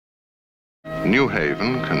New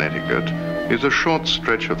Haven, Connecticut, is a short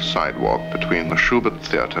stretch of sidewalk between the Schubert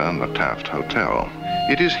Theater and the Taft Hotel.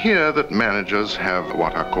 It is here that managers have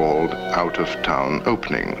what are called out-of-town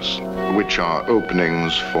openings, which are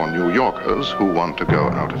openings for New Yorkers who want to go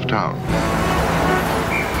out of town.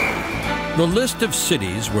 The list of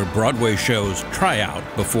cities where Broadway shows try out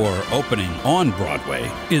before opening on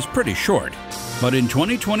Broadway is pretty short, but in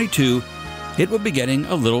 2022, it will be getting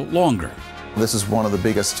a little longer. This is one of the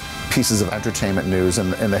biggest pieces of entertainment news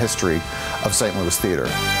in the history of St. Louis theater.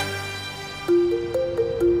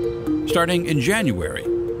 Starting in January,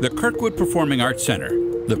 the Kirkwood Performing Arts Center,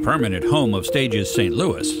 the permanent home of Stages St.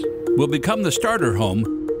 Louis, will become the starter home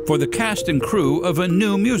for the cast and crew of a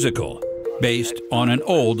new musical based on an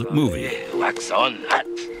old movie. Wax on, hot.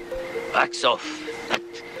 Wax off.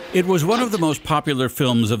 It was one of the most popular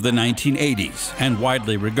films of the 1980s and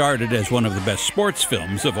widely regarded as one of the best sports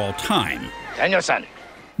films of all time. Daniel-san.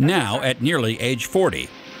 Now, at nearly age 40,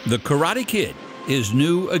 The Karate Kid is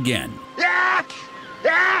new again.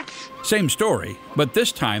 Same story, but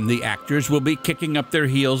this time the actors will be kicking up their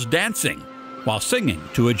heels dancing while singing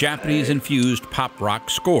to a Japanese-infused pop rock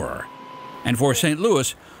score. And for St.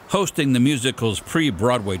 Louis, hosting the musical's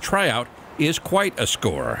pre-Broadway tryout is quite a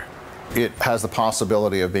score. It has the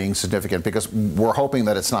possibility of being significant because we're hoping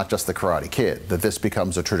that it's not just the Karate Kid, that this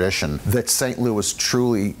becomes a tradition, that St. Louis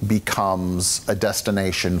truly becomes a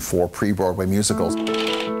destination for pre-Broadway musicals.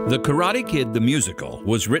 The Karate Kid the musical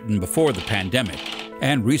was written before the pandemic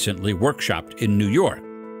and recently workshopped in New York.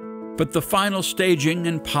 But the final staging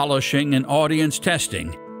and polishing and audience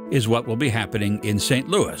testing is what will be happening in St.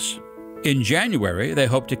 Louis. In January, they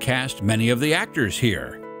hope to cast many of the actors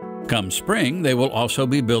here. Come spring, they will also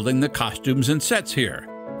be building the costumes and sets here,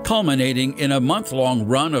 culminating in a month-long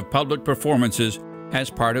run of public performances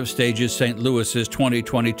as part of Stages St. Louis's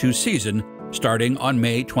 2022 season, starting on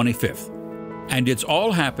May 25th. And it's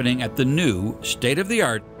all happening at the new,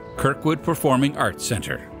 state-of-the-art Kirkwood Performing Arts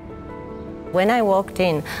Center. When I walked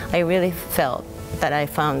in, I really felt that I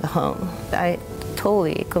found the home. I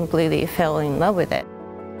totally, completely fell in love with it.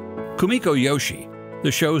 Kumiko Yoshi,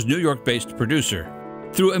 the show's New York-based producer,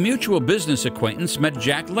 through a mutual business acquaintance met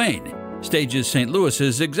Jack Lane, Stages St.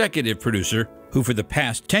 Louis's executive producer, who for the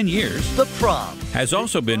past 10 years The Prom has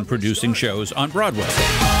also been producing shows on Broadway.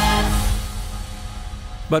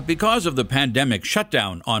 But because of the pandemic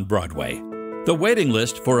shutdown on Broadway, the waiting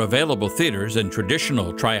list for available theaters in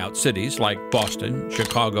traditional tryout cities like Boston,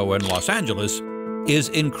 Chicago, and Los Angeles is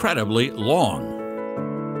incredibly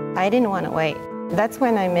long. I didn't want to wait. That's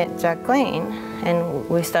when I met Jack Lane, and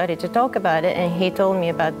we started to talk about it, and he told me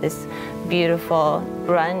about this beautiful,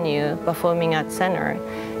 brand new Performing Arts Center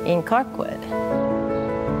in Kirkwood.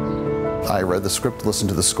 I read the script, listened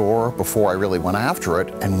to the score before I really went after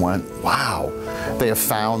it, and went, wow, they have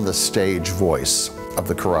found the stage voice of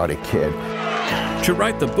the Karate Kid. To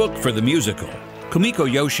write the book for the musical,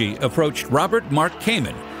 Kumiko Yoshi approached Robert Mark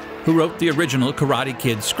Kamen, who wrote the original Karate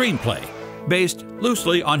Kid screenplay, based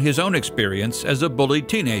loosely on his own experience as a bullied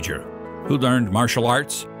teenager who learned martial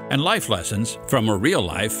arts and life lessons from a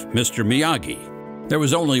real-life Mr. Miyagi. There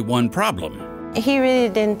was only one problem. He really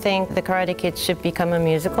didn't think the Karate Kid should become a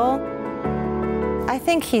musical. I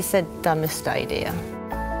think he said dumbest idea.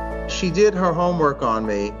 She did her homework on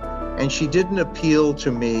me, and she didn't appeal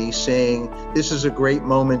to me saying, this is a great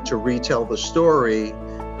moment to retell the story.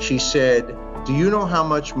 She said, do you know how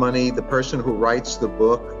much money the person who writes the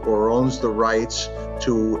book or owns the rights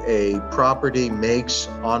to a property makes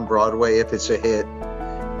on Broadway if it's a hit?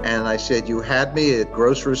 And I said, you had me at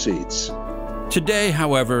gross receipts. Today,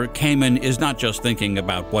 however, Kamen is not just thinking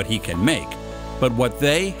about what he can make, but what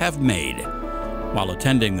they have made. While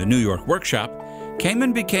attending the New York workshop,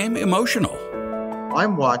 Kamen became emotional.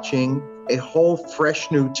 I'm watching a whole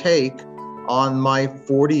fresh new take on my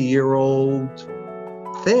 40-year-old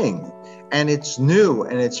thing. And it's new,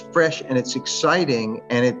 and it's fresh, and it's exciting,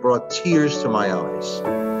 and it brought tears to my eyes.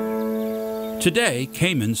 Today,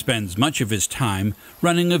 Kamen spends much of his time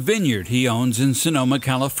running a vineyard he owns in Sonoma,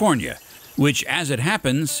 California, which, as it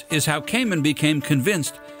happens, is how Kamen became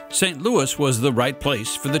convinced St. Louis was the right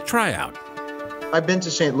place for the tryout. I've been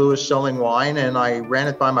to St. Louis selling wine, and I ran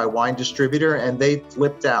it by my wine distributor, and they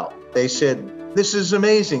flipped out. They said, this is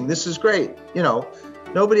amazing, this is great. You know,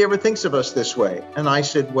 nobody ever thinks of us this way. And I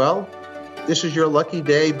said, well, this is your lucky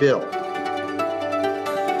day, Bill.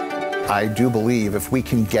 I do believe if we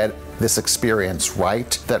can get this experience right,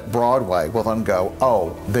 that Broadway will then go,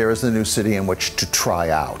 oh, there is a new city in which to try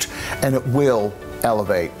out. And it will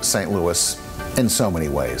elevate St. Louis in so many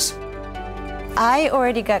ways. I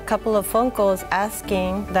already got a couple of phone calls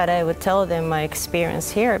asking that I would tell them my experience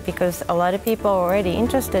here because a lot of people are already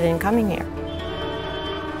interested in coming here.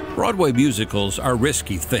 Broadway musicals are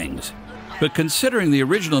risky things, but considering the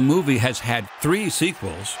original movie has had 3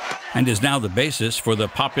 sequels and is now the basis for the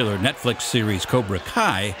popular Netflix series Cobra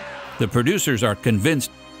Kai, the producers are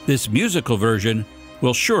convinced this musical version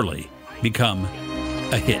will surely become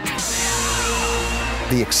a hit.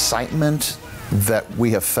 The excitement that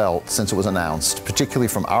we have felt since it was announced, particularly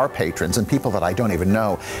from our patrons and people that I don't even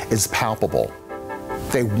know, is palpable.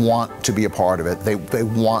 They want to be a part of it. They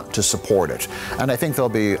want to support it. And I think there'll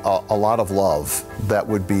be a lot of love that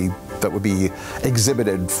would be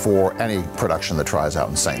exhibited for any production that tries out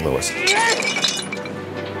in St. Louis.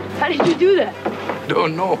 How did you do that?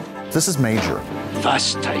 Don't know. This is major.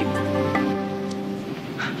 First time.